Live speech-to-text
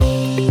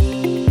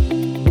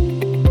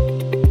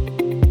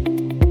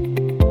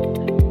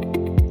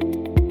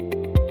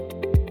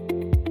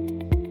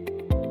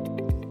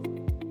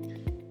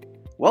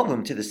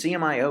Welcome to the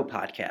CMIO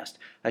podcast,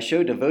 a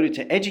show devoted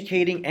to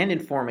educating and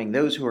informing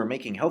those who are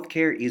making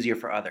healthcare easier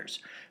for others.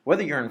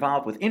 Whether you're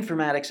involved with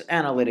informatics,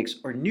 analytics,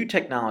 or new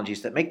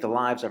technologies that make the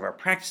lives of our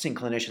practicing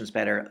clinicians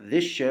better,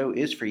 this show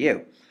is for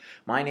you.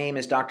 My name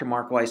is Dr.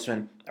 Mark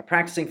Weissman, a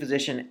practicing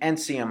physician and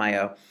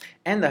CMIO,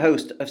 and the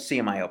host of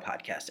CMIO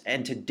Podcast.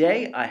 And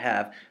today I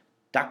have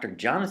Dr.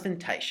 Jonathan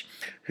Teich,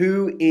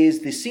 who is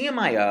the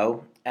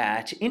CMIO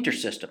at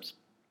InterSystems.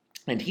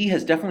 And he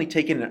has definitely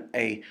taken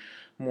a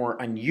more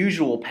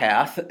unusual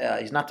path.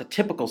 He's not the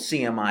typical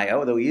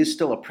CMIO, though he is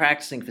still a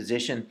practicing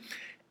physician.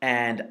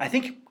 And I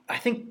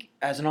think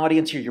as an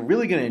audience here, you're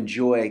really going to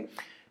enjoy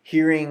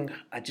hearing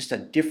just a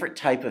different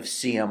type of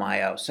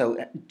CMIO.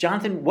 So,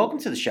 Jonathan, welcome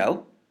to the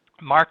show.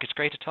 Mark, it's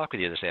great to talk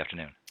with you this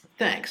afternoon.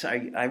 Thanks.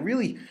 I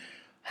really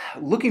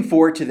looking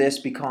forward to this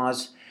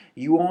because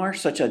you are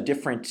such a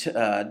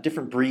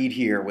different breed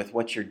here with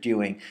what you're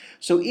doing.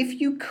 So if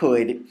you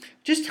could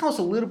just tell us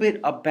a little bit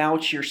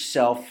about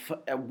yourself,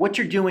 what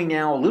you're doing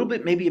now, a little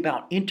bit maybe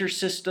about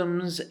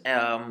InterSystems,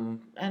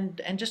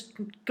 and just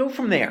go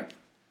from there.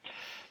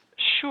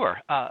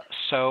 Sure.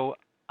 So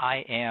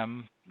I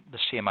am the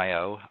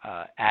CMIO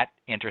at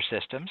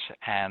InterSystems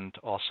and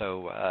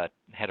also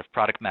head of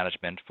product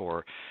management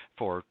for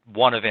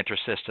one of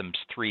InterSystems'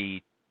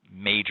 three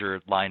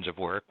major lines of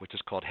work, which is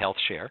called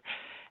HealthShare.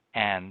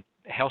 And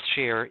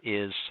HealthShare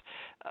is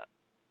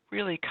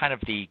really kind of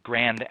the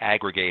grand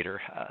aggregator.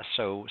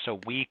 So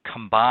we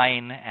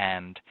combine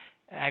and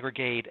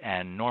aggregate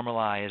and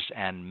normalize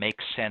and make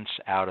sense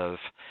out of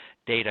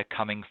data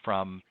coming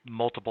from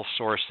multiple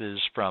sources,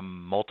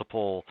 from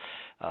multiple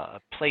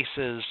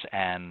places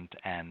and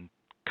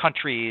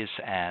countries.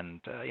 And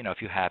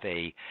if you have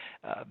a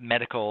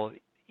medical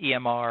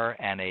EMR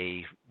and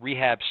a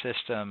rehab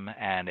system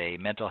and a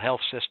mental health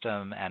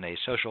system and a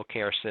social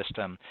care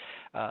system.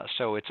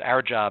 So it's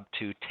our job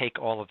to take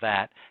all of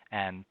that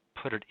and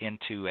put it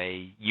into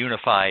a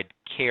unified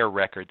care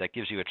record that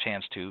gives you a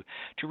chance to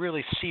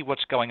really see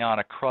what's going on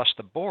across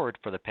the board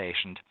for the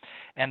patient,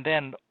 and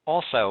then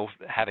also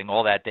having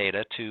all that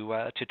data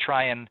to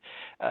try and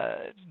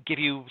give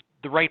you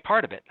the right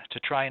part of it, to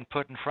try and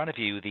put in front of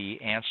you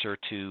the answer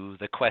to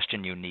the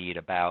question you need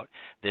about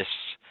this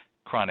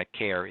chronic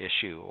care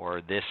issue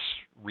or this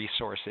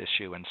resource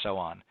issue and so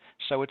on.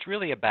 So it's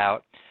really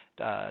about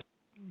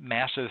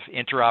massive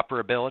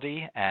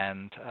interoperability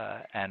and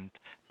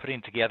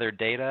putting together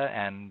data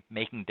and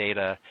making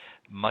data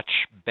much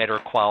better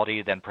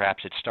quality than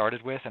perhaps it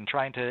started with, and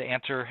trying to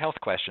answer health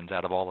questions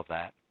out of all of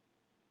that.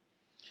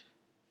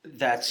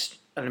 That's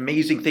an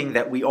amazing thing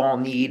that we all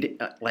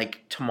need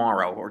like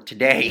tomorrow or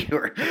today.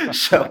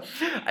 So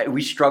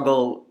we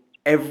struggle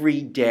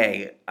every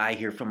day. I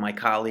hear from my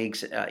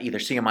colleagues, either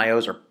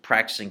CMIOs or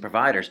practicing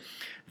providers,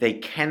 they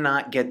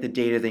cannot get the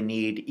data they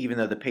need even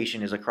though the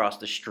patient is across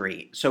the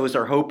street. So is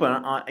there hope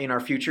in our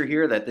future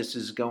here that this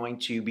is going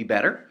to be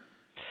better?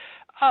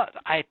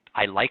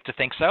 I like to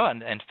think so,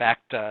 and in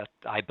fact,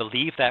 I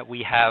believe that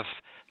we have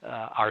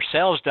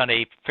ourselves done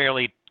a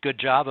fairly good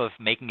job of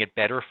making it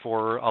better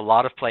for a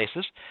lot of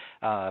places.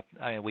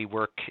 We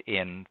work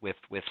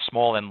with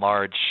small and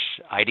large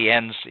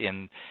IDNs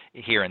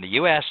here in the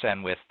U.S.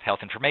 and with health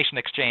information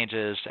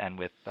exchanges and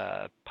with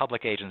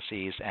public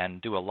agencies,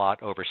 and do a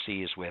lot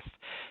overseas with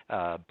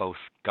both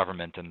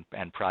government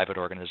and private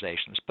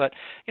organizations. But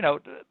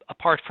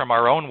apart from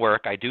our own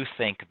work, I do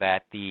think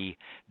that the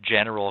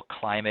general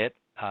climate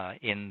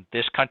in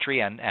this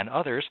country and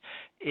others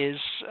is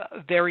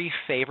very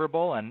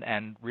favorable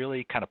and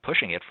really kind of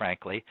pushing it,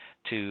 frankly,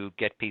 to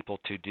get people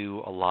to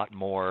do a lot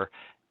more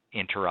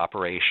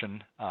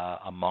interoperation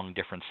among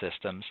different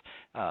systems.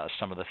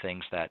 Some of the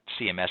things that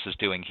CMS is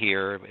doing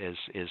here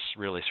is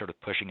really sort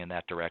of pushing in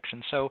that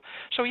direction. So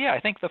yeah, I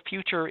think the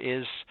future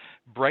is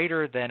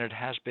brighter than it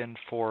has been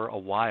for a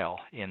while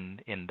in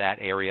that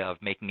area of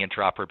making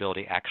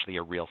interoperability actually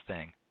a real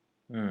thing.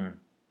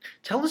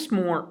 Tell us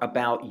more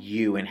about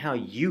you and how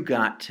you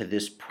got to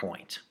this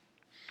point.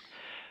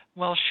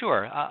 Well,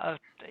 sure.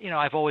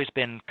 I've always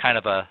been kind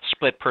of a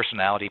split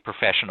personality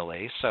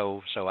professionally.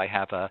 So I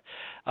have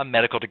a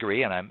medical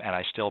degree, and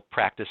I still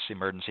practice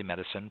emergency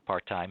medicine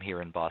part-time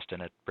here in Boston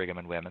at Brigham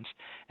and Women's,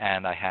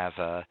 and I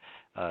have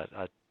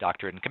a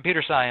doctorate in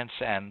computer science,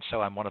 and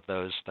so I'm one of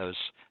those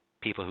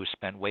people who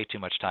spent way too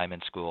much time in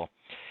school.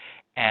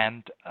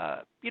 And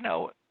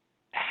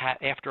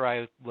after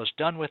I was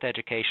done with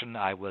education,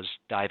 I was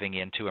diving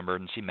into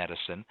emergency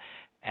medicine,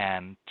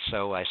 and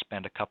so I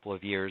spent a couple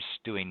of years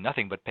doing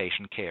nothing but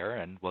patient care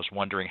and was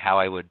wondering how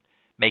I would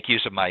make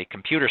use of my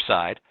computer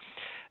side.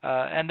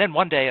 And then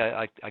one day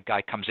a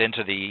guy comes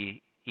into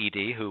the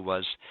ED who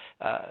was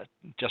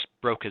just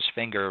broke his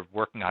finger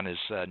working on his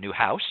new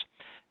house,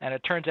 and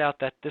it turns out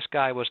that this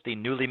guy was the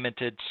newly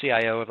minted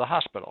CIO of the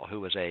hospital, who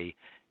was a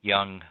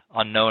young,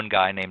 unknown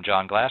guy named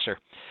John Glasser.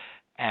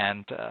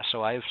 And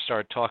so I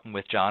started talking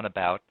with John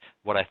about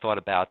what I thought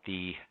about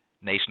the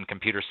nascent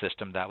computer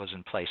system that was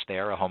in place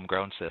there, a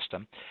homegrown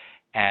system,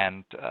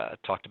 and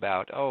talked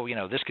about,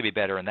 this could be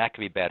better and that could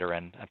be better.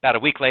 And about a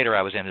week later,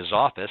 I was in his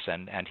office,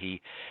 and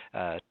he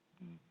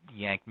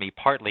yanked me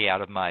partly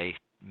out of my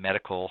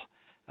medical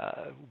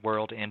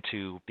world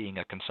into being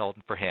a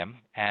consultant for him.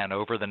 And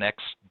over the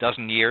next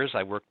dozen years,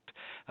 I worked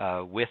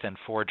with and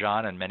for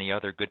John and many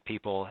other good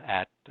people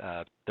at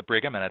the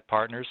Brigham and at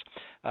Partners,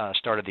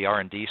 started the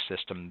R&D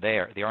system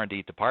there, the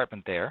R&D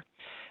department there.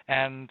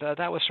 And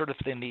that was sort of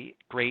in the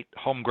great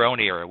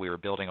homegrown era. We were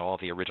building all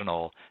the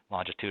original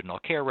longitudinal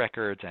care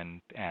records and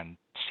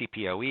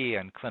CPOE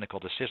and clinical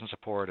decision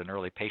support and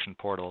early patient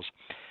portals.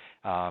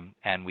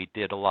 And we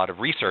did a lot of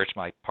research.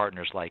 My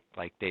partners like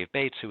Dave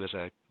Bates, who was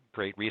a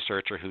great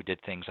researcher who did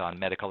things on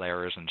medical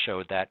errors and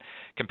showed that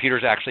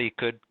computers actually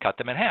could cut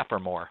them in half or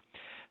more.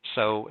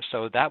 So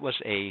that was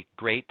a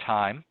great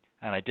time,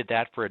 and I did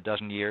that for a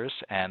dozen years.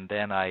 And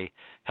then I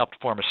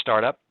helped form a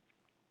startup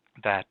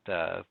that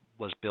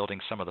was building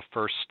some of the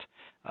first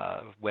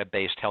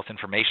web-based health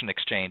information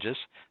exchanges.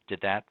 Did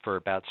that for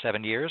about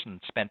 7 years and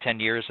spent 10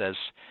 years as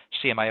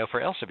CMIO for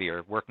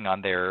Elsevier, working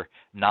on their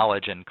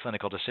knowledge and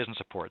clinical decision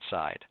support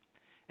side.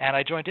 And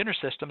I joined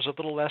InterSystems a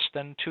little less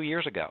than 2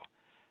 years ago.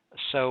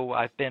 So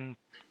I've been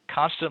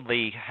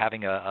constantly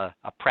having a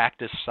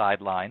practice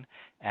sideline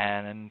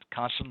and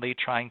constantly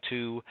trying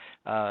to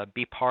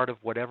be part of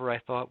whatever I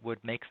thought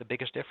would make the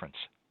biggest difference.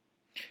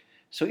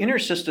 So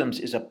InterSystems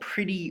is a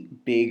pretty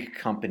big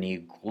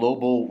company,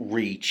 global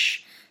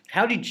reach.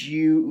 How do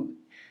you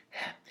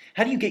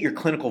get your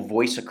clinical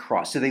voice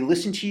across? Do they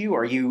listen to you?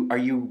 Are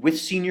you with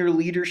senior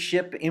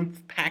leadership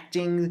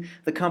impacting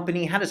the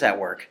company? How does that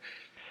work?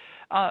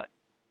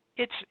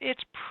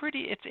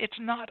 It's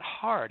not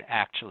hard,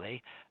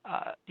 actually.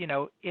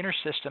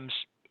 InterSystems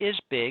is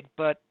big,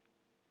 but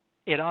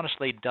it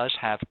honestly does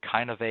have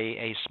kind of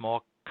a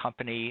small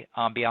company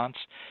ambiance.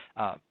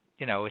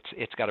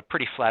 It's got a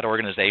pretty flat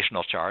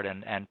organizational chart,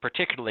 and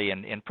particularly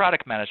in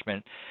product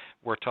management,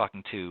 we're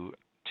talking to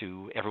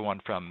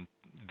everyone from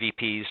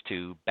VPs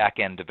to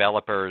back-end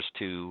developers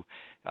to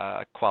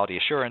quality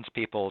assurance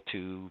people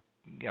to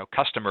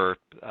customer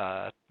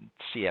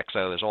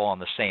CXOs all on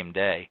the same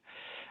day.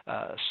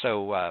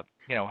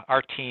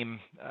 Our team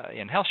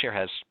in HealthShare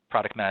has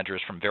product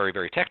managers from very,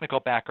 very technical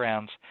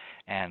backgrounds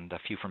and a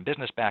few from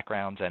business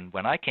backgrounds. And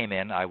when I came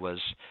in, I was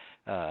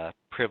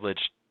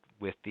privileged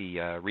with the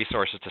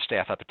resources to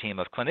staff up a team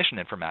of clinician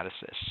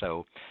informaticists.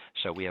 So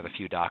we have a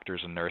few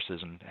doctors and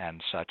nurses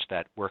and such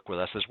that work with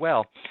us as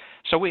well.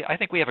 So I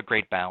think we have a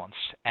great balance.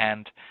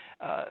 And,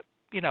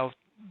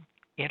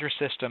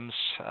 InterSystems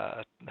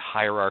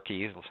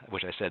hierarchy,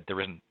 which I said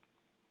there isn't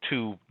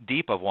too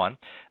deep of one,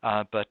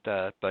 but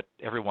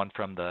everyone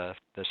from the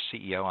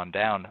CEO on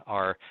down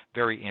are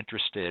very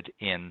interested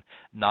in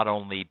not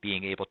only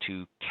being able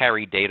to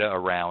carry data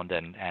around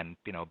and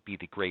be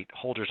the great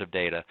holders of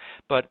data,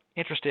 but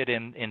interested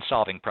in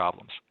solving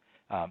problems.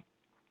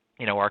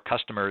 Our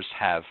customers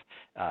have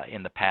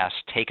in the past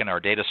taken our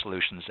data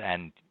solutions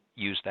and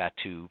use that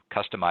to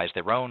customize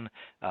their own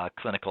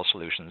clinical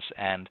solutions,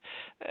 and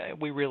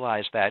we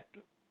realize that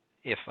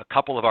if a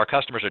couple of our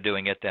customers are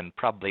doing it, then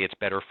probably it's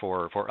better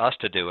for us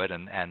to do it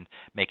and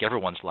make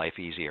everyone's life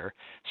easier.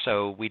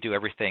 So we do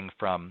everything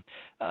from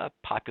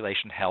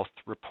population health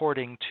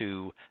reporting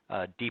to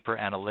deeper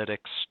analytics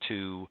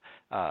to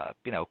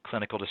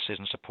clinical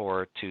decision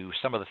support to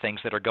some of the things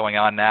that are going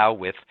on now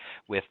with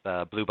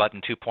Blue Button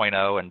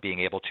 2.0 and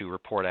being able to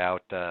report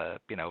out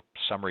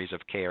summaries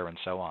of care and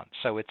so on.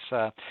 So it's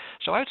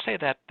so I would say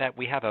that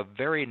we have a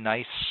very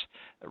nice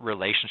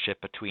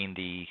relationship between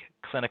the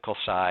clinical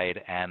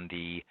side and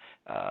the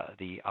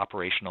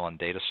operational and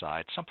data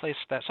side.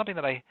 Something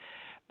that I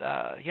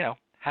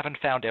haven't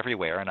found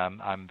everywhere, and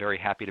I'm very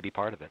happy to be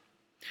part of it.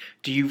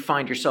 Do you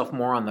find yourself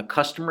more on the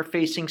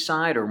customer-facing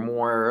side or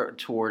more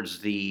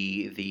towards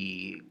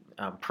the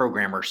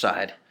programmer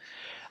side?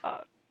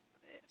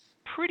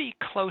 Pretty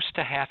close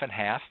to half and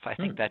half. I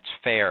think that's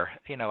fair.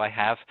 I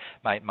have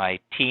my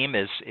team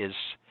is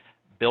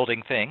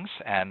building things,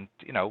 and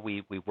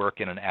we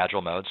work in an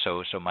agile mode.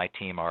 So my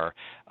team are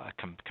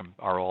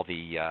all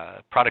the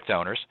product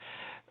owners.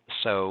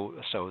 So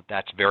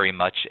that's very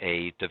much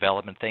a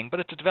development thing, but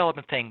it's a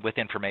development thing with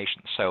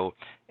information. So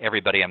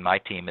everybody on my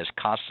team is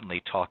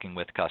constantly talking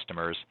with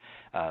customers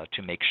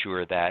to make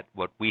sure that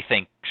what we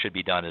think should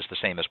be done is the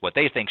same as what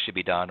they think should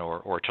be done,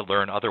 or to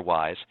learn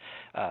otherwise.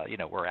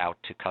 We're out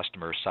to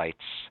customer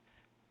sites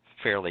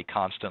fairly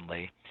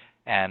constantly,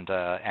 and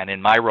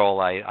in my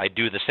role, I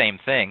do the same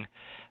thing.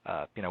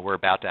 We're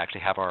about to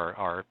actually have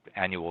our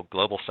annual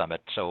global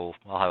summit, so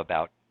I'll have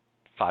about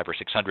 500 or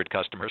 600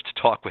 customers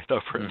to talk with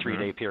over a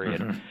 3-day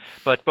period.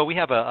 But we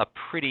have a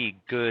pretty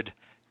good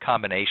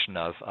combination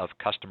of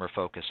customer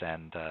focus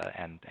and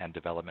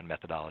development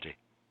methodology.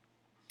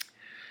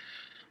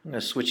 I'm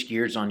going to switch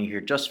gears on you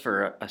here just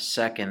for a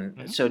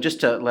second. So just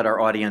to let our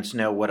audience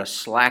know what a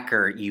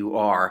slacker you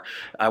are,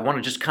 I want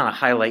to just kind of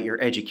highlight your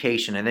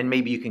education, and then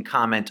maybe you can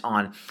comment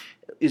on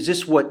is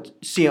this what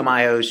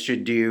CMIOs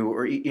should do,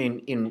 or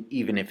in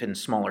even if in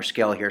smaller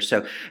scale here?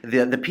 So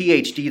the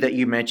PhD that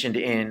you mentioned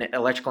in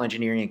electrical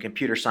engineering and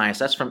computer science,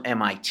 that's from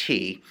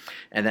MIT,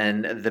 and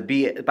then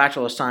the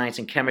Bachelor of Science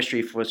in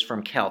Chemistry was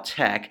from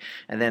Caltech,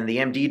 and then the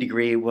MD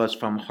degree was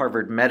from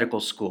Harvard Medical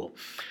School.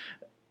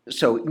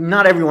 So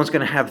not everyone's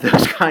going to have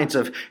those kinds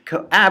of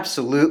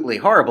absolutely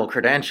horrible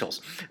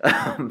credentials.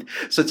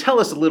 So tell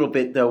us a little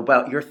bit, though,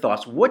 about your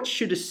thoughts. What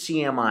should a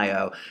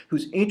CMIO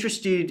who's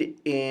interested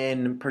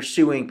in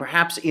pursuing,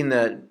 perhaps in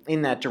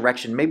that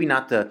direction, maybe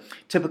not the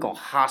typical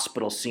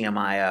hospital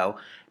CMIO,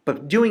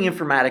 but doing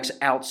informatics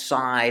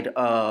outside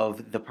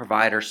of the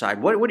provider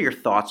side, what are your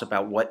thoughts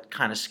about what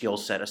kind of skill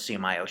set a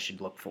CMIO should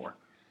look for?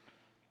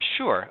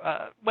 Sure.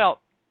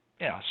 Well,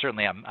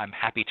 certainly I'm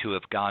happy to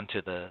have gone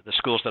to the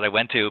schools that I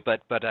went to,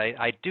 but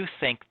I do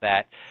think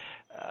that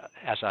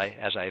as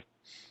I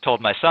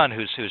told my son,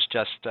 who's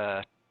just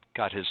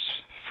got his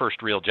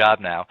first real job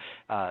now,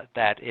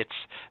 that it's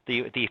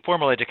the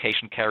formal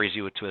education carries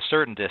you to a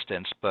certain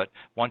distance, but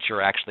once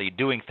you're actually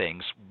doing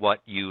things, what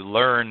you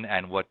learn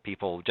and what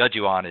people judge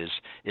you on is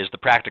the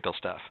practical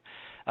stuff.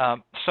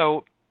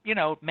 So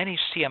many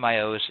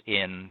CMIOs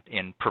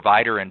in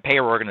provider and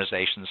payer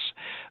organizations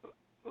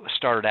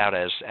started out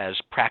as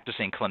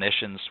practicing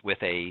clinicians with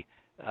a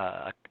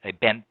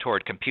bent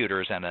toward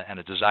computers and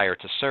a desire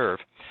to serve.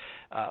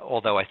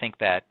 Although I think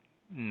that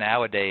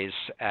nowadays,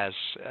 as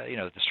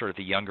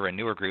the younger and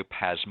newer group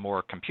has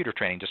more computer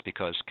training, just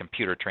because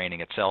computer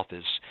training itself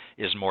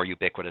is more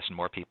ubiquitous and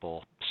more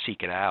people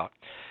seek it out.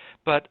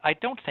 But I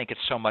don't think it's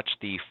so much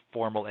the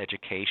formal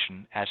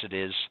education as it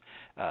is,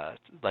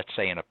 let's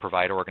say, in a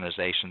provider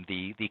organization,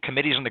 the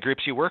committees and the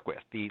groups you work with,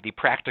 the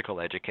practical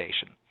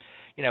education.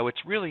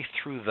 It's really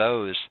through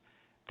those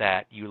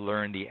that you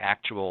learn the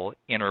actual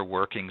inner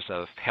workings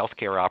of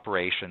healthcare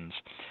operations,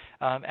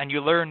 and you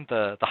learn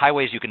the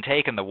highways you can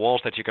take and the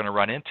walls that you're going to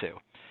run into.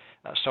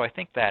 So I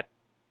think that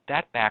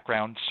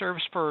background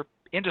serves for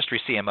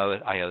industry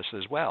CMIOs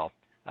as well.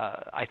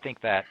 I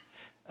think that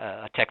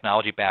a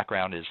technology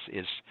background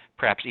is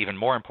perhaps even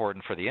more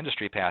important for the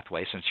industry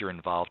pathway, since you're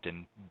involved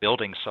in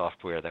building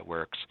software that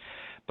works.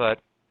 But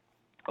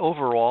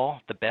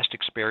overall, the best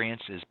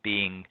experience is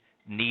being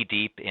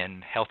knee-deep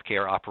in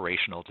healthcare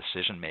operational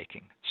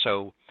decision-making.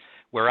 So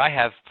where I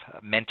have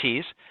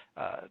mentees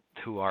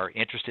who are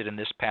interested in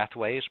this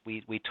pathways,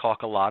 we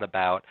talk a lot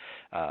about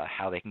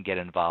how they can get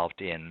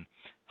involved in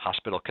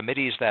hospital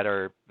committees that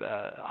are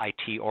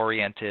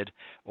IT-oriented,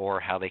 or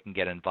how they can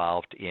get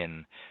involved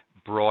in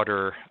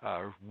broader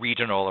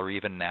regional or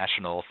even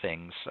national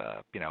things,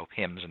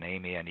 HIMSS and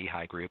AMIA and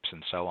EHI groups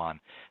and so on,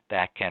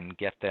 that can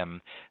get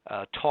them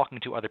talking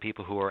to other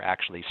people who are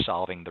actually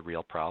solving the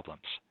real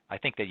problems. I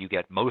think that you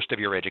get most of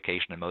your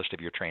education and most of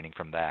your training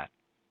from that.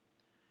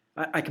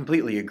 I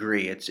completely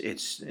agree.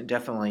 It's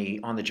definitely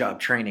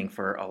on-the-job training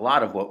for a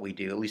lot of what we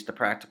do, at least the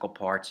practical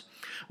parts.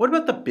 What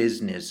about the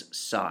business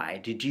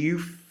side? Did you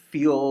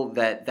feel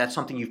that that's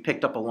something you've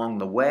picked up along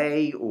the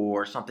way,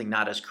 or something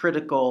not as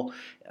critical?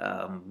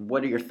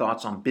 What are your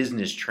thoughts on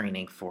business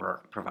training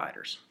for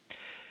providers?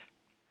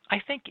 I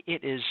think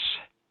it is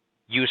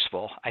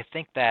useful. I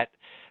think that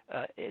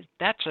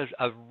that's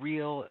a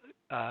real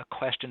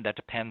question that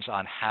depends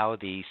on how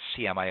the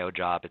CMIO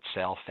job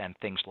itself and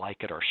things like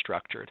it are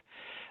structured.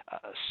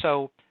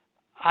 So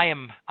I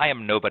am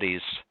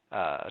nobody's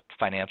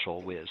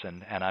financial whiz,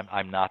 and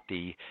I'm not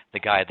the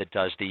guy that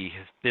does the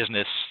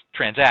business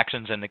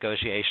transactions and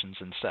negotiations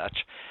and such.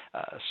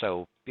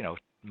 So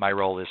my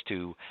role is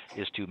to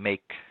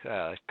make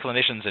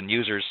clinicians and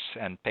users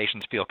and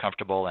patients feel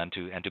comfortable and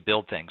to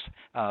build things.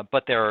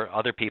 But there are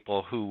other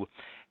people who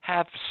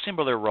have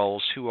similar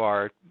roles who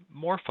are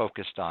more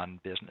focused on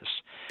business.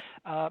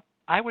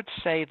 I would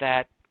say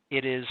that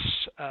it is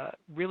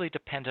really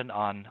dependent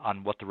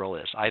on what the role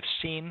is. I've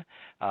seen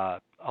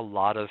a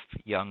lot of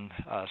young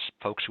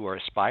folks who are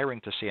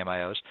aspiring to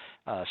CMIOs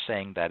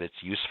saying that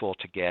it's useful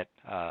to get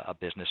a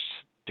business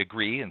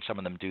degree, and some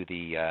of them do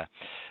the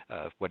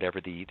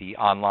whatever the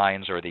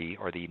onlines or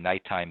the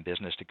nighttime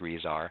business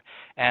degrees are.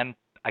 And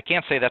I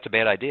can't say that's a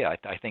bad idea.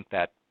 I think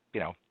that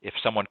if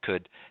someone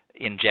could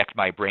inject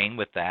my brain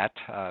with that,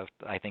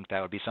 I think that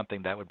would be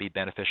something that would be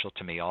beneficial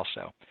to me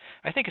also.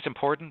 I think it's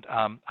important.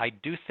 I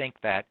do think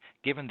that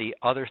given the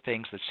other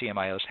things that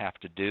CMIOs have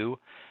to do,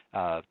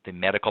 the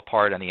medical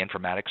part and the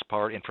informatics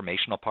part,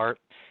 informational part,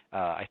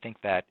 I think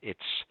that it's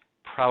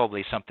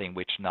probably something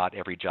which not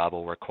every job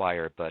will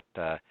require, but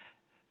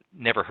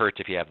never hurts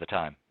if you have the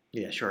time.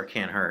 Yeah, sure, it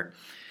can't hurt.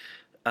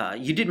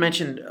 You did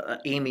mention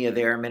AMIA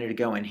there a minute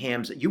ago and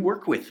HIMSS. You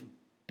work with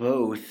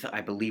both,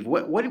 I believe.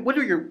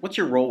 What's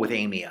your role with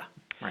AMIA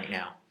right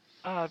now?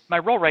 My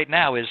role right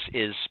now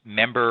is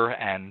member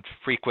and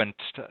frequent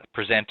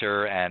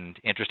presenter and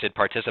interested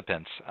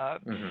participants.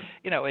 I've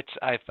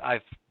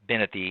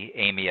been at the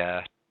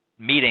AMIA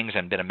meetings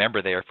and been a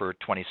member there for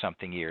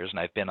 20-something years, and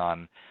I've been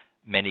on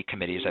many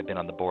committees. I've been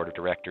on the board of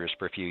directors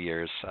for a few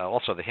years,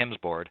 also the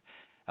HIMSS board,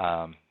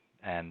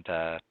 and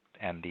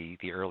and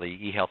the early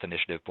eHealth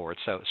Initiative board.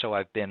 So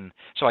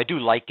I do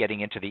like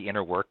getting into the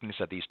inner workings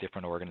of these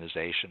different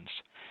organizations.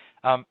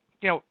 You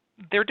know,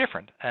 they're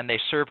different and they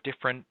serve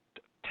different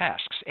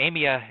tasks.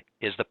 AMIA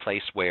is the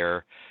place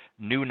where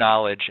new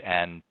knowledge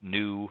and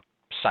new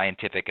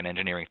scientific and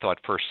engineering thought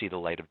first see the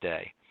light of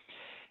day.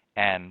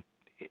 And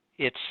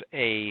it's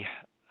a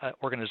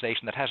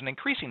organization that has an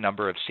increasing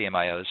number of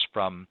CMIOs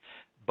from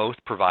both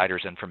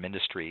providers and from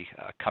industry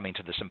coming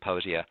to the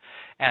symposia.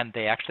 And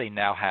they actually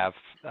now have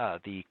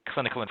the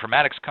Clinical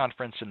Informatics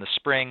Conference in the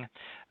spring,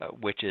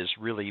 which is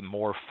really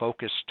more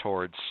focused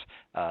towards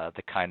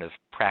the kind of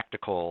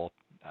practical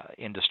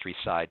industry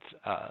side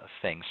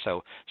things.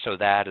 So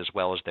that, as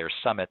well as their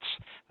summits,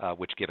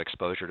 which give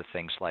exposure to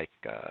things like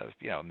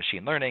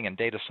machine learning and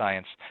data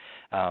science.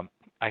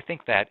 I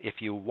think that if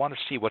you want to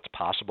see what's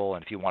possible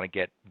and if you want to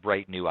get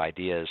bright new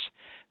ideas,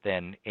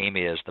 then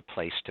AMIA is the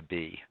place to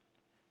be.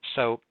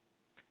 So,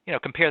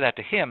 compare that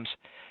to HIMSS.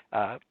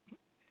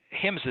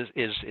 HIMSS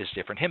is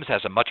different. HIMSS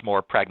has a much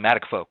more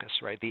pragmatic focus,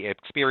 right? The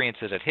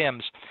experiences at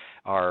HIMSS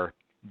are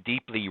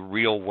deeply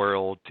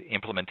real-world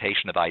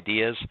implementation of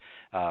ideas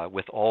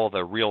with all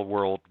the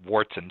real-world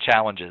warts and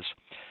challenges.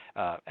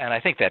 And I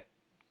think that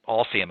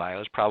all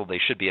CMIOs probably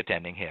should be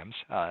attending HIMSS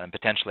and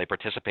potentially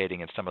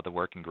participating in some of the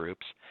working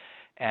groups.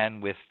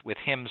 And with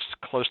HIMSS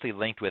closely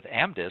linked with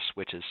AMDIS,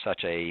 which is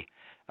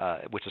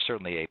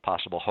certainly a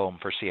possible home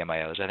for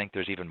CMIOs, I think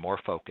there's even more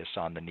focus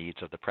on the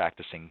needs of the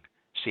practicing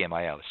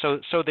CMIO.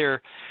 So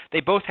they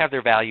both have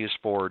their values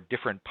for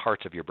different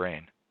parts of your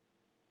brain.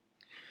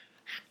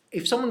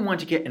 If someone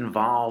wanted to get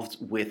involved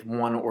with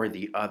one or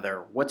the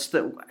other,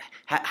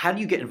 how do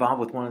you get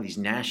involved with one of these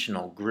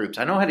national groups?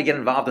 I know how to get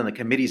involved in the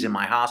committees in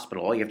my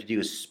hospital. All you have to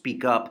do is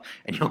speak up,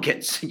 and you'll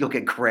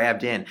get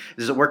grabbed in.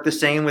 Does it work the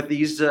same with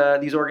these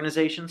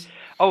organizations?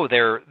 Oh,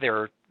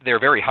 they're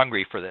very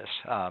hungry for this,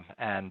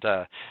 and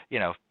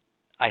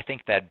I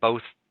think that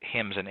both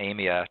HIMSS and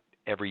AMIA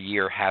every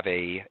year have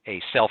a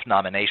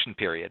self-nomination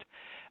period.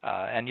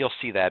 And you'll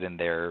see that in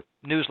their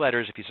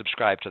newsletters if you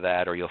subscribe to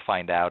that, or you'll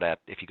find out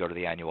if you go to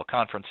the annual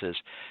conferences.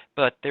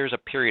 But there's a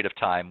period of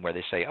time where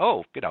they say,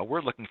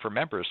 we're looking for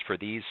members for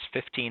these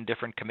 15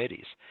 different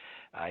committees.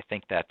 I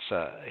think that's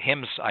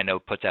HIMSS, I know,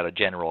 puts out a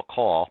general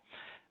call.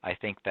 I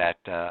think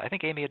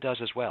AMIA does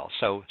as well.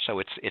 So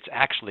it's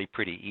actually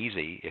pretty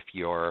easy if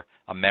you're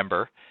a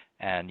member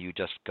and you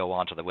just go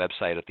onto the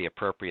website at the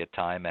appropriate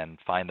time and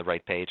find the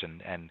right page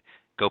and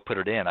go put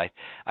it in.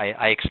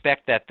 I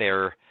expect that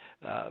they're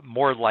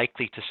more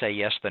likely to say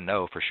yes than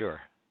no, for sure.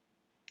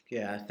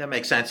 Yeah, that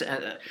makes sense.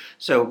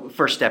 So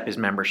first step is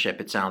membership,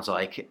 it sounds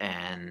like,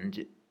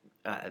 and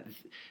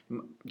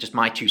just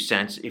my 2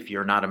 cents, if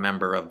you're not a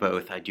member of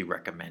both, I do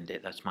recommend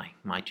it. That's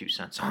my 2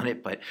 cents on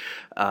it. But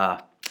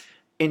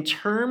in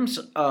terms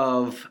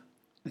of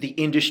the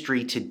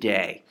industry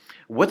today,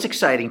 what's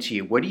exciting to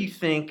you? What do you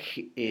think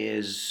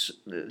is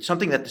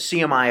something that the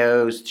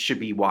CMIOs should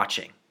be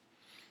watching?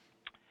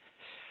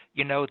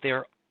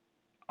 There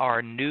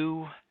are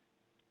new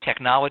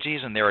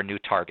technologies and there are new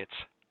targets.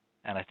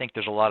 And I think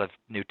there's a lot of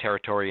new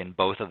territory in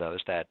both of those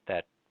that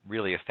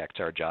really affects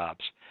our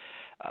jobs.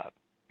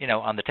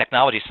 On the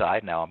technology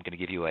side, now I'm going to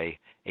give you a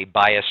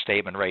biased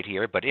statement right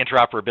here, but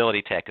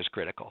interoperability tech is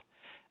critical.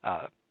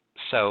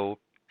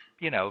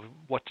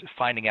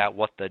 Finding out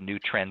what the new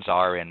trends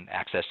are in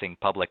accessing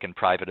public and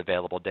private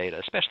available data,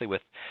 especially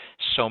with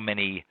so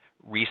many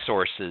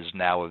resources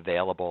now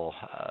available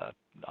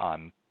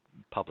on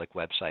public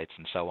websites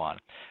and so on.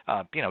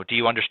 Do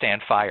you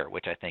understand FHIR,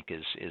 which I think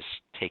is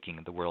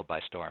taking the world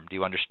by storm? Do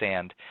you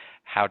understand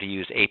how to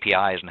use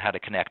APIs and how to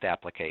connect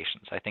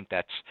applications? I think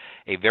that's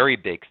a very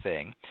big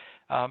thing.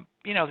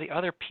 The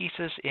other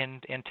pieces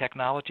in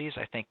technologies,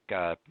 I think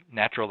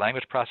natural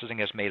language processing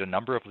has made a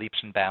number of leaps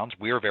and bounds.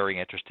 We're very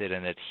interested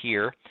in it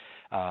here.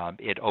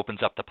 It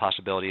opens up the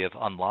possibility of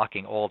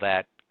unlocking all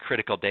that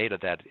critical data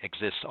that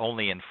exists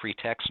only in free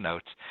text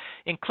notes,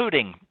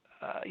 including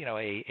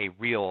a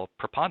real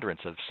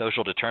preponderance of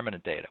social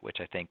determinant data, which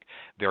I think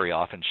very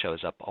often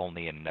shows up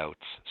only in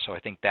notes. So I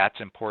think that's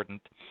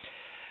important.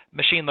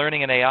 Machine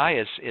learning and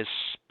AI is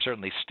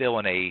certainly still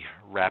in a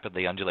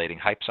rapidly undulating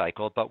hype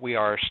cycle, but we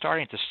are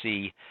starting to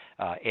see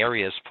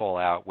areas fall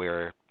out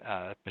where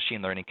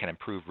machine learning can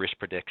improve risk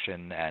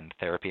prediction and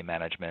therapy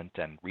management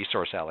and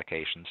resource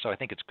allocation. So I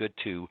think it's good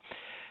to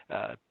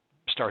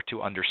start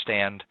to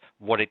understand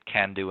what it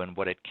can do and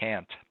what it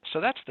can't.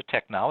 So that's the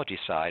technology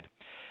side.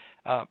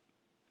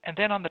 And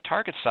then on the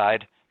target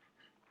side,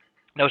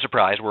 no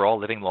surprise, we're all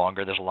living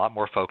longer. There's a lot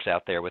more folks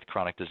out there with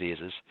chronic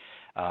diseases,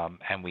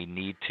 and we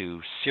need to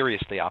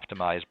seriously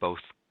optimize both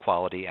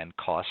quality and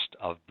cost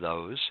of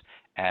those.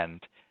 And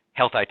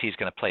health IT is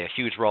going to play a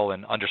huge role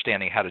in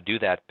understanding how to do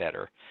that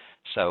better.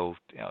 So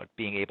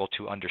being able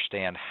to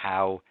understand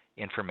how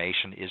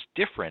information is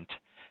different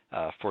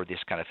for this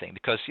kind of thing.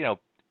 Because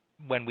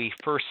when we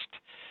first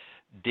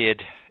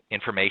did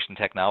information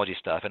technology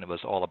stuff, and it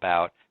was all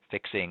about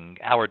fixing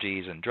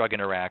allergies and drug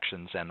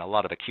interactions and a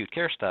lot of acute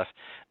care stuff,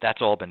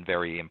 that's all been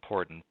very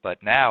important.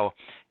 But now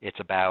it's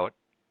about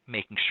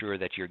making sure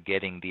that you're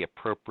getting the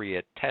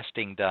appropriate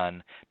testing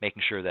done,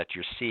 making sure that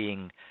you're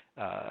seeing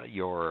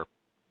your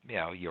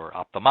your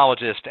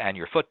ophthalmologist and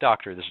your foot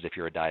doctor. This is if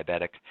you're a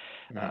diabetic,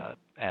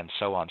 and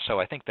so on. So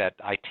I think that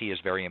IT is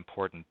very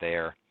important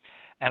there.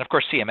 And of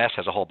course, CMS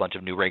has a whole bunch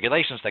of new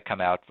regulations that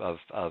come out of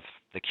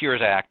the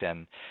Cures Act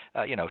and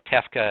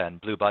TEFCA and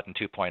Blue Button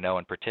 2.0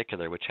 in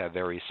particular, which have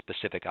very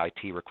specific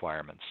IT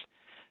requirements.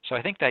 So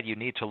I think that you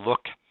need to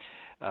look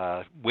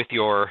with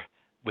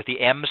the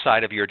M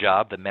side of your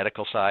job, the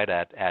medical side,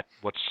 at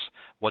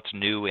what's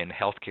new in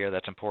healthcare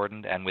that's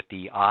important, and with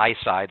the I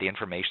side, the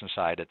information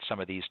side, at some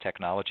of these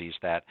technologies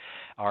that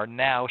are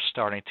now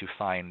starting to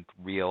find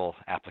real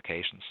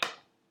applications.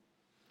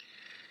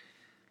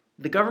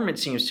 The government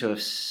seems to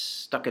have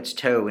stuck its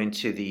toe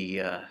into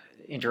the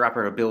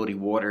interoperability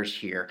waters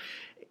here.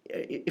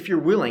 If you're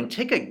willing,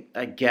 take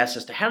a guess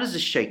as to how does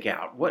this shake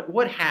out?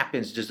 What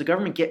happens? Does the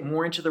government get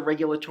more into the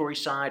regulatory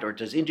side, or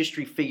does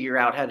industry figure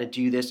out how to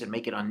do this and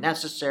make it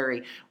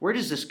unnecessary? Where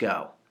does this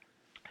go?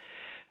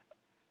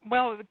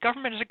 Well, the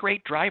government is a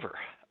great driver.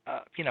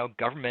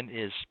 Government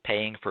is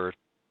paying for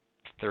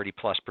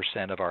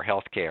 30+% of our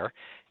health care,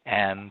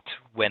 and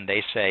when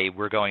they say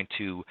we're going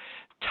to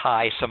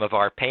tie some of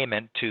our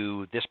payment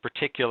to this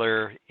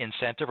particular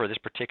incentive or this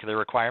particular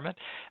requirement,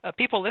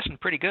 people listen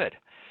pretty good.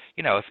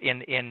 If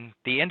in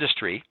the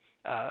industry,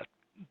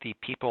 the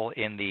people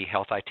in the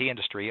health IT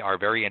industry are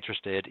very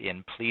interested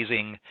in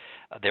pleasing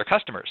their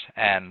customers,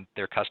 and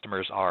their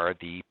customers are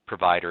the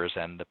providers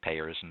and the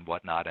payers and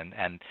whatnot,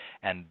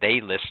 and they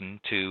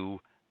listen to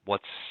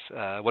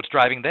what's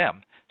driving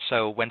them.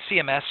 So when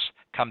CMS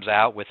comes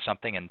out with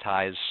something and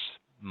ties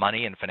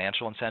money and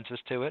financial incentives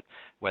to it,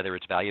 whether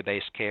it's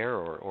value-based care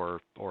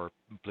or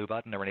Blue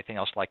Button or anything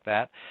else like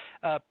that,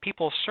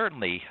 people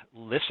certainly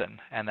listen,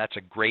 and that's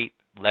a great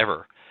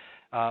lever.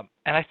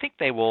 And I think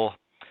they will,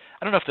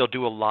 I don't know if they'll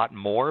do a lot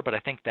more, but I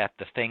think that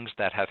the things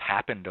that have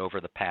happened over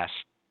the past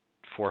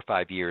 4 or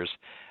 5 years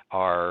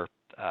are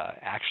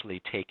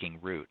actually taking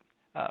root.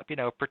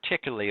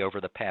 Particularly over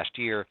the past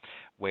year,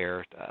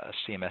 where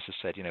CMS has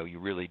said, you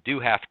really do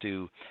have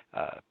to,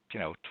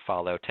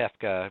 follow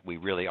TEFCA. We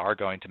really are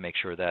going to make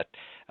sure that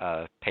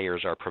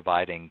payers are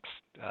providing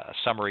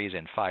summaries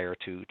in FHIR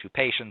to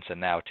patients and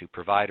now to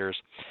providers.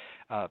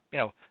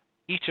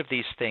 Each of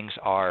these things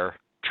are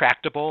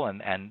tractable,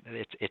 and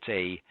it's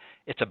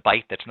a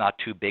bite that's not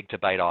too big to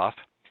bite off.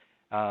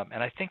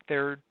 And I think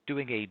they're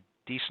doing a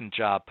decent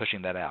job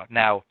pushing that out.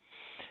 Now,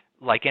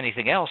 like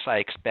anything else, I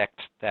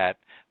expect that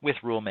with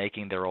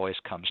rulemaking there always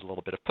comes a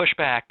little bit of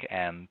pushback,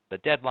 and the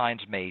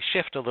deadlines may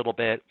shift a little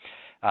bit,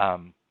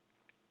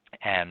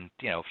 and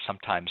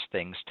sometimes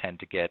things tend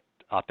to get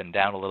up and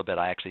down a little bit.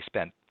 I actually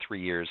spent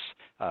 3 years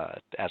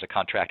as a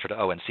contractor to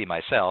ONC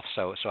myself,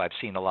 so I've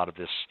seen a lot of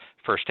this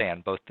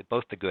firsthand, both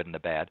the good and the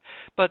bad.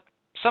 But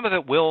some of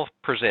it will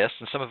persist,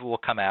 and some of it will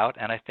come out,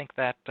 and I think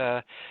that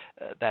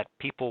that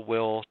people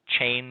will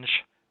change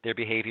their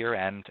behavior,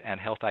 and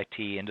health IT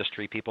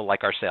industry people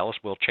like ourselves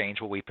will change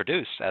what we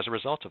produce as a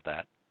result of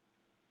that.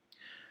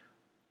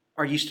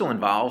 Are you still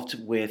involved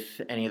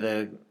with any of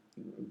the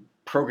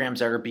programs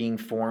that are being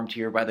formed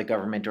here by the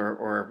government,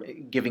 or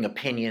giving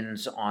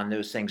opinions on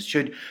those things?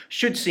 Should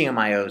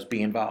CMIOs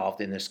be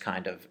involved in this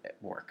kind of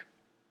work?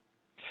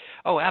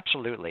 Oh,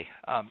 absolutely.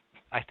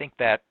 I think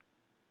that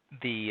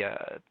the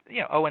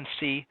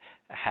ONC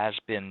has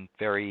been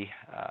very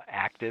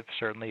active,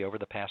 certainly over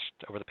the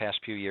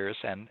past few years,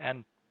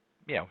 and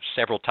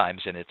several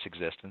times in its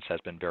existence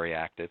has been very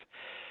active.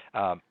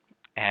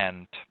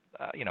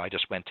 I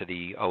just went to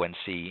the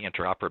ONC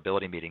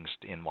interoperability meetings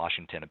in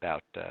Washington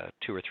about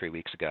 2 or 3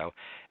 weeks ago,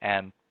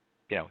 and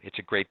it's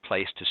a great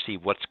place to see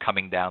what's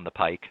coming down the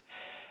pike,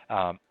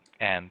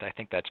 and I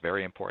think that's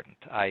very important.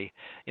 I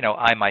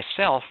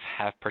myself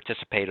have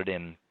participated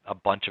in a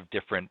bunch of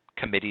different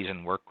committees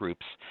and work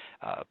groups.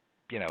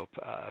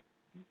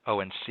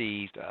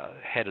 ONC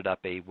headed up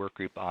a work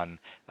group on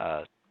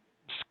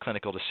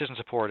clinical decision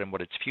support and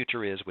what its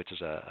future is, which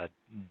is a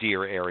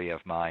dear area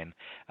of mine.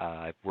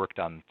 I've worked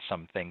on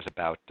some things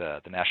about the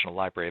National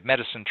Library of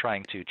Medicine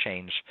trying to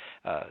change.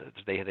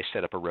 They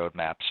set up a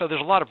roadmap. So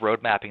there's a lot of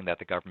road mapping that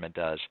the government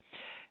does.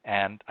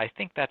 And I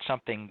think that's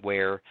something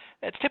where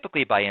it's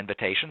typically by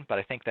invitation, but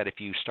I think that if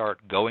you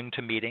start going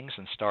to meetings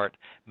and start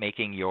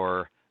making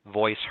your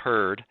voice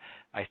heard,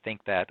 I think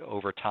that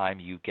over time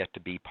you get to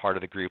be part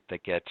of the group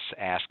that gets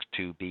asked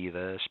to be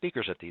the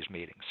speakers at these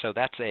meetings. So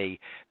that's a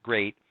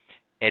great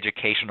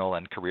educational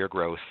and career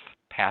growth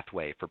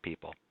pathway for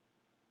people.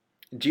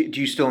 Do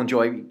you still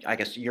enjoy, I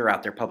guess you're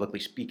out there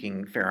publicly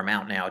speaking a fair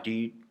amount now. Do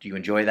you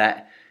enjoy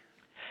that?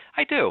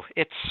 I do.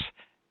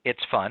 It's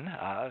fun.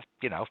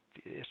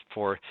 It's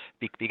for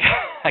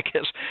I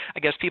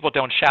guess people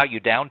don't shout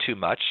you down too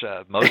much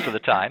most of the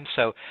time.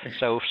 So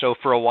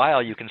for a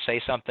while you can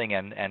say something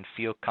and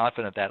feel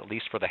confident that at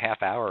least for the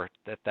half hour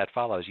that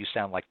follows, you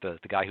sound like the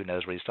guy who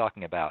knows what he's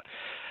talking about.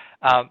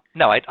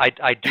 No,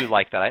 I do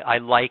like that. I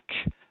like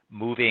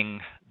moving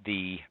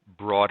the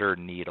broader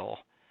needle,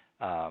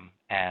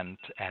 and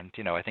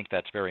I think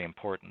that's very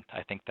important.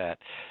 I think that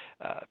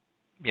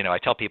I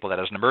tell people that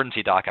as an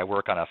emergency doc, I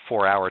work on a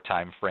 4-hour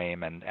time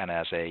frame, and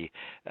as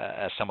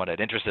someone at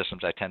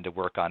InterSystems, I tend to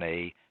work on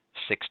a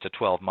 6 to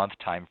 12 month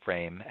time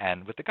frame.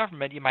 And with the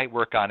government, you might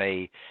work on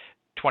a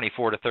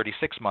 24 to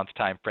 36 month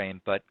time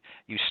frame, but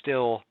you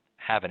still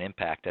have an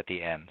impact at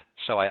the end.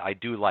 So I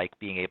do like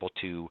being able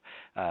to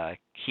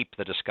keep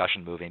the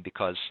discussion moving,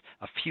 because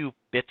a few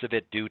bits of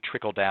it do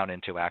trickle down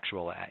into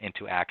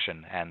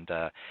action, and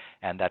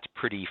that's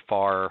pretty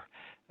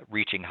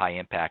far-reaching,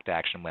 high-impact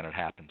action when it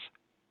happens.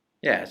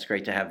 Yeah, it's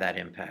great to have that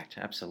impact.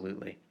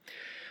 Absolutely.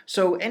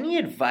 So, any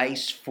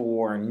advice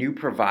for new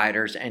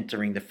providers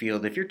entering the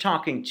field? If you're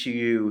talking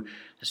to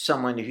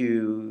someone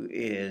who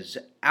is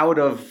out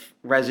of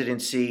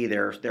residency,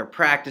 they're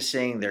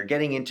practicing, they're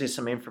getting into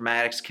some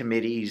informatics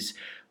committees,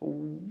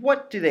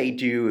 what do they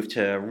do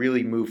to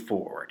really move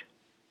forward?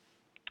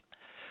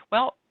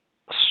 Well,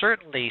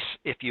 certainly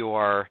if you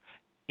are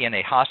in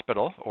a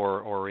hospital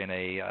or in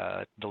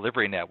a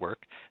delivery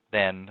network,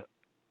 then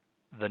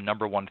the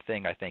number one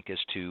thing I think is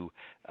to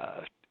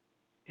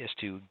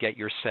get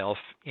yourself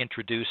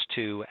introduced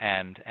to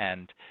and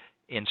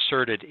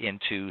inserted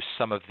into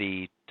some of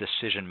the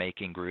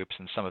decision-making groups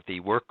and some of the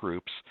work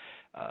groups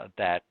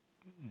that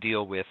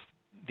deal with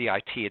the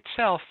IT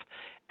itself,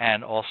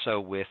 and also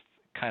with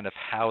kind of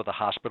how the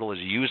hospital is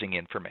using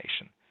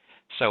information.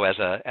 So as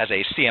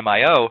a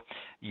CMIO,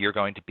 you're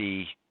going to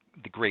be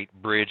the great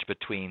bridge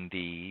between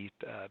the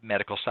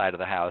medical side of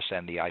the house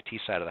and the IT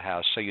side of the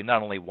house. So you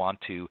not only want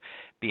to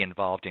be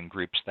involved in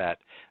groups that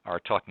are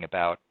talking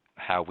about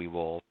how we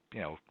will,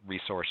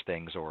 resource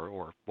things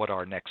or what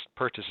our next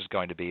purchase is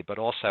going to be, but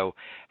also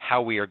how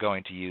we are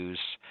going to use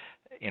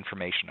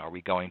information. Are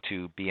we going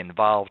to be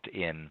involved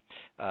in,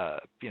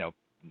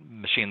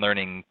 machine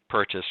learning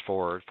purchase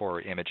for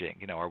imaging?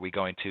 Are we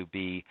going to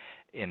be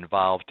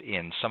involved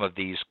in some of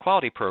these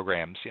quality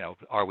programs?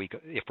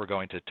 If we're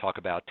going to talk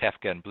about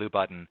TEFCA and Blue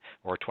Button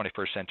or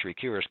 21st Century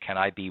Cures, can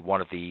I be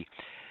one of the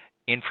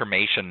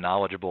information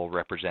knowledgeable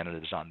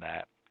representatives on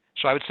that?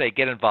 So I would say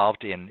get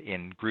involved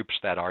in groups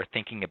that are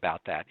thinking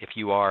about that. If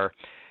you want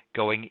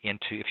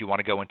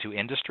to go into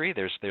industry,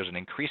 there's an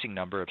increasing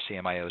number of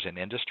CMIOs in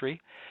industry.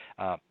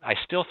 I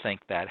still think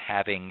that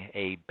having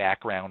a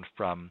background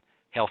from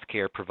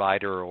healthcare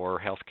provider or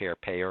healthcare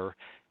payer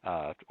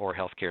or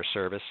healthcare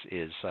service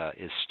is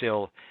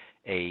still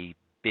a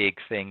big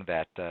thing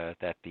that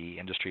the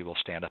industry will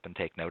stand up and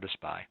take notice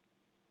by.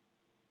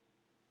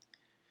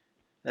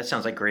 That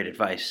sounds like great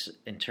advice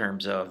in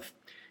terms of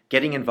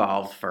getting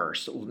involved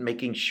first,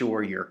 making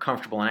sure you're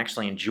comfortable and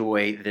actually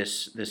enjoy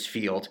this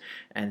field,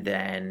 and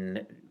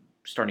then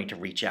starting to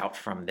reach out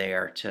from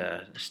there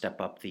to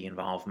step up the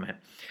involvement.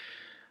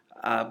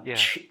 Yeah.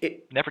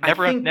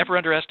 Never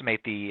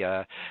underestimate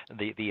the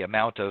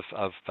amount of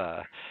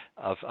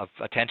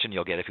attention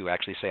you'll get if you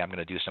actually say, "I'm going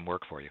to do some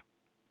work for you."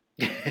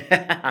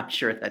 I'm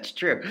sure that's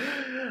true.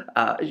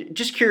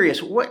 Just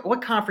curious,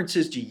 what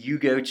conferences do you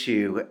go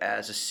to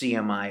as a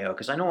CMIO?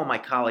 Because I know all my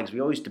colleagues, we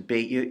always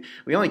debate you.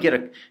 We only get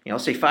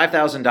let's say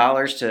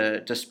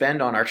 $5,000 to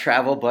spend on our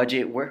travel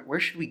budget. Where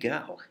should we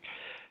go?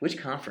 Which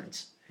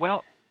conference?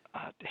 Well,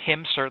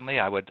 HIM certainly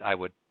I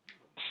would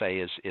say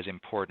is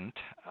important,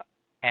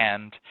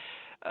 and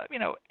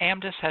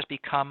AMDIS has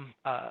become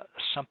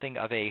something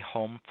of a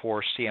home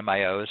for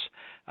CMIOs.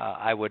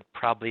 I would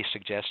probably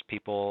suggest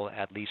people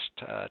at least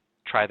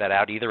try that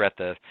out, either at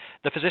the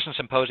Physician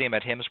Symposium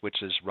at HIMSS,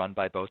 which is run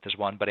by both as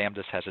one, but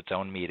AMDIS has its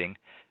own meeting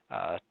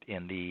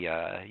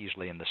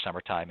usually in the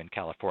summertime in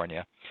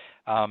California.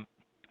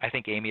 I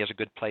think AMI is a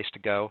good place to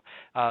go.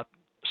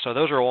 So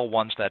those are all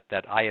ones that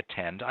I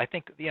attend. I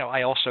think,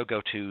 I also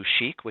go to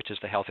SHIC, which is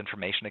the Health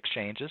Information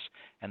Exchanges,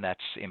 and that's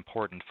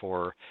important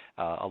for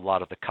a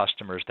lot of the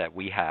customers that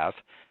we have.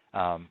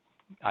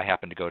 I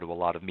happen to go to a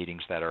lot of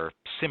meetings that are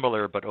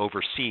similar but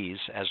overseas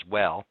as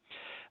well.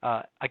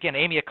 Again,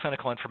 AMIA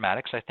Clinical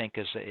Informatics, I think,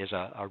 is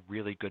a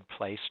really good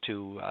place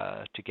to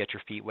get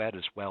your feet wet,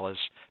 as well as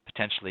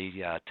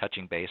potentially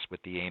touching base with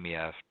the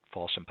AMIA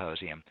Fall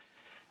Symposium.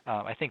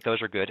 I think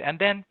those are good. And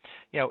then,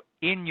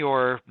 in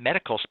your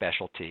medical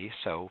specialty,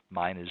 so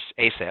mine is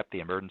ACEP, the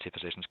Emergency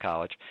Physicians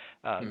College,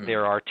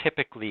 there are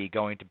typically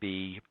going to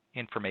be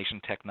information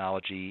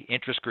technology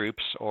interest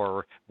groups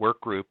or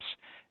work groups,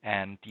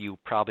 and you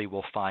probably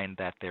will find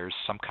that there's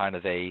some kind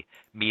of a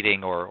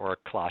meeting or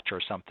a clutch or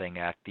something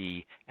at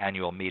the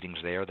annual meetings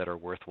there that are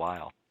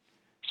worthwhile.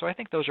 So I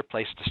think those are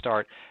places to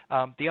start.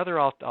 The other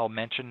I'll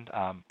mention,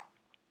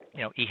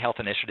 eHealth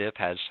Initiative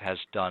has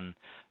done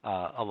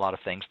a lot of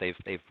things.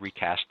 They've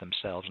recast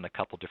themselves in a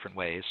couple different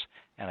ways,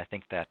 and I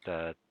think that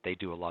they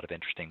do a lot of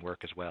interesting work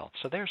as well.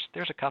 So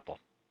there's a couple.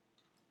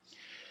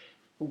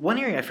 One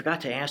area I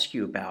forgot to ask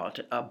you about,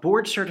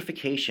 board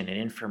certification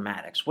in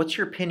informatics. What's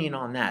your opinion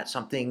on that?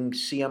 Something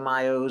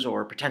CMIOs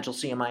or potential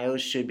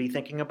CMIOs should be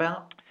thinking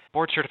about?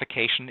 Board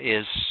certification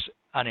is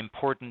an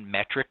important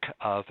metric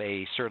of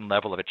a certain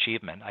level of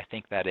achievement. I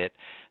think that it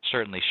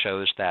certainly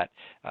shows that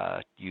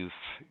you've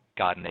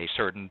gotten a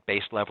certain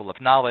base level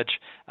of knowledge.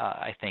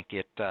 I think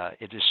it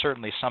is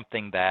certainly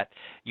something that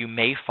you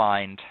may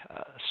find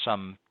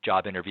some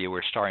job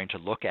interviewers starting to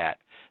look at.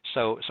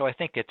 So I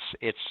think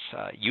it's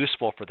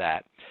useful for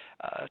that.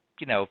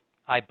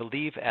 I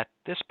believe at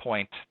this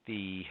point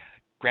the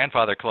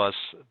grandfather clause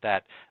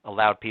that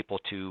allowed people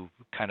to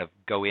kind of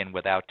go in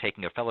without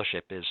taking a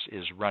fellowship is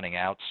running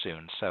out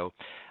soon. So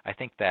I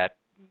think that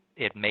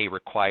it may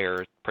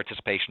require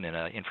participation in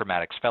an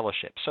informatics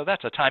fellowship. So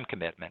that's a time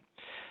commitment.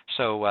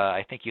 So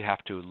I think you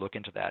have to look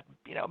into that.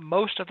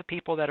 Most of the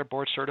people that are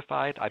board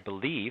certified, I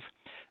believe,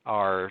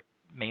 are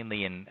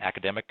mainly in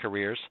academic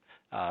careers.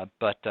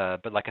 But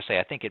like I say,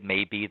 I think it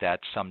may be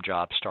that some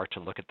jobs start to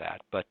look at that.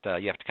 But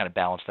you have to kind of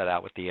balance that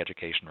out with the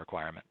education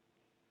requirement.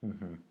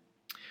 Mm-hmm.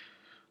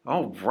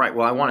 All right.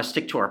 Well, I want to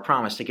stick to our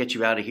promise to get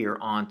you out of here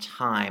on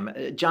time.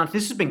 John,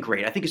 this has been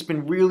great. I think it's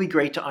been really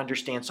great to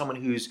understand someone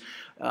who's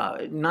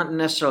not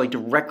necessarily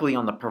directly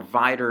on the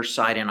provider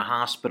side in a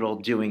hospital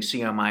doing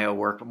CMIO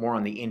work, but more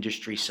on the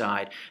industry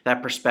side.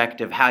 That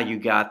perspective, how you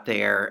got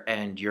there,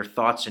 and your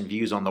thoughts and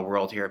views on the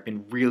world here have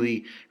been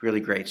really, really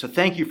great. So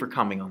thank you for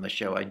coming on the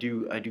show. I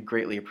do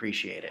greatly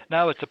appreciate it.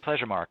 No, it's a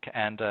pleasure, Mark.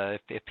 And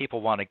if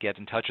people want to get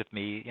in touch with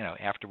me,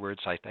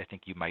 afterwards, I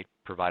think you might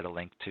provide a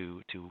link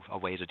to a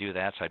way to do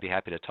that. So I'd be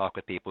happy to talk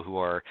with people who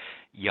are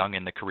young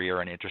in the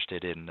career and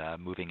interested in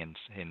moving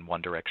in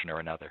one direction or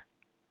another.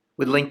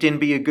 Would LinkedIn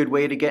be a good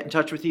way to get in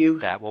touch with you?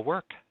 That will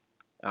work.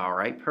 All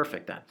right,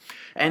 perfect then.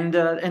 And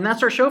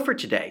that's our show for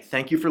today.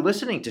 Thank you for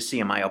listening to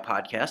CMIO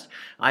Podcast.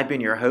 I've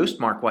been your host,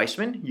 Mark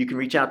Weissman. You can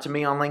reach out to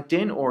me on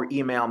LinkedIn or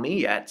email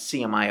me at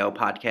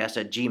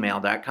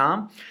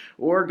cmiopodcast@gmail.com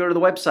or go to the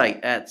website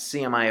at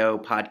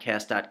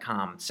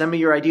cmiopodcast.com. Send me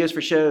your ideas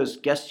for shows,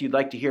 guests you'd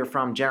like to hear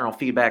from, general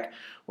feedback,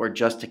 or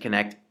just to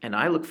connect, and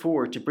I look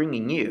forward to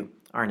bringing you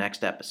our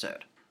next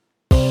episode.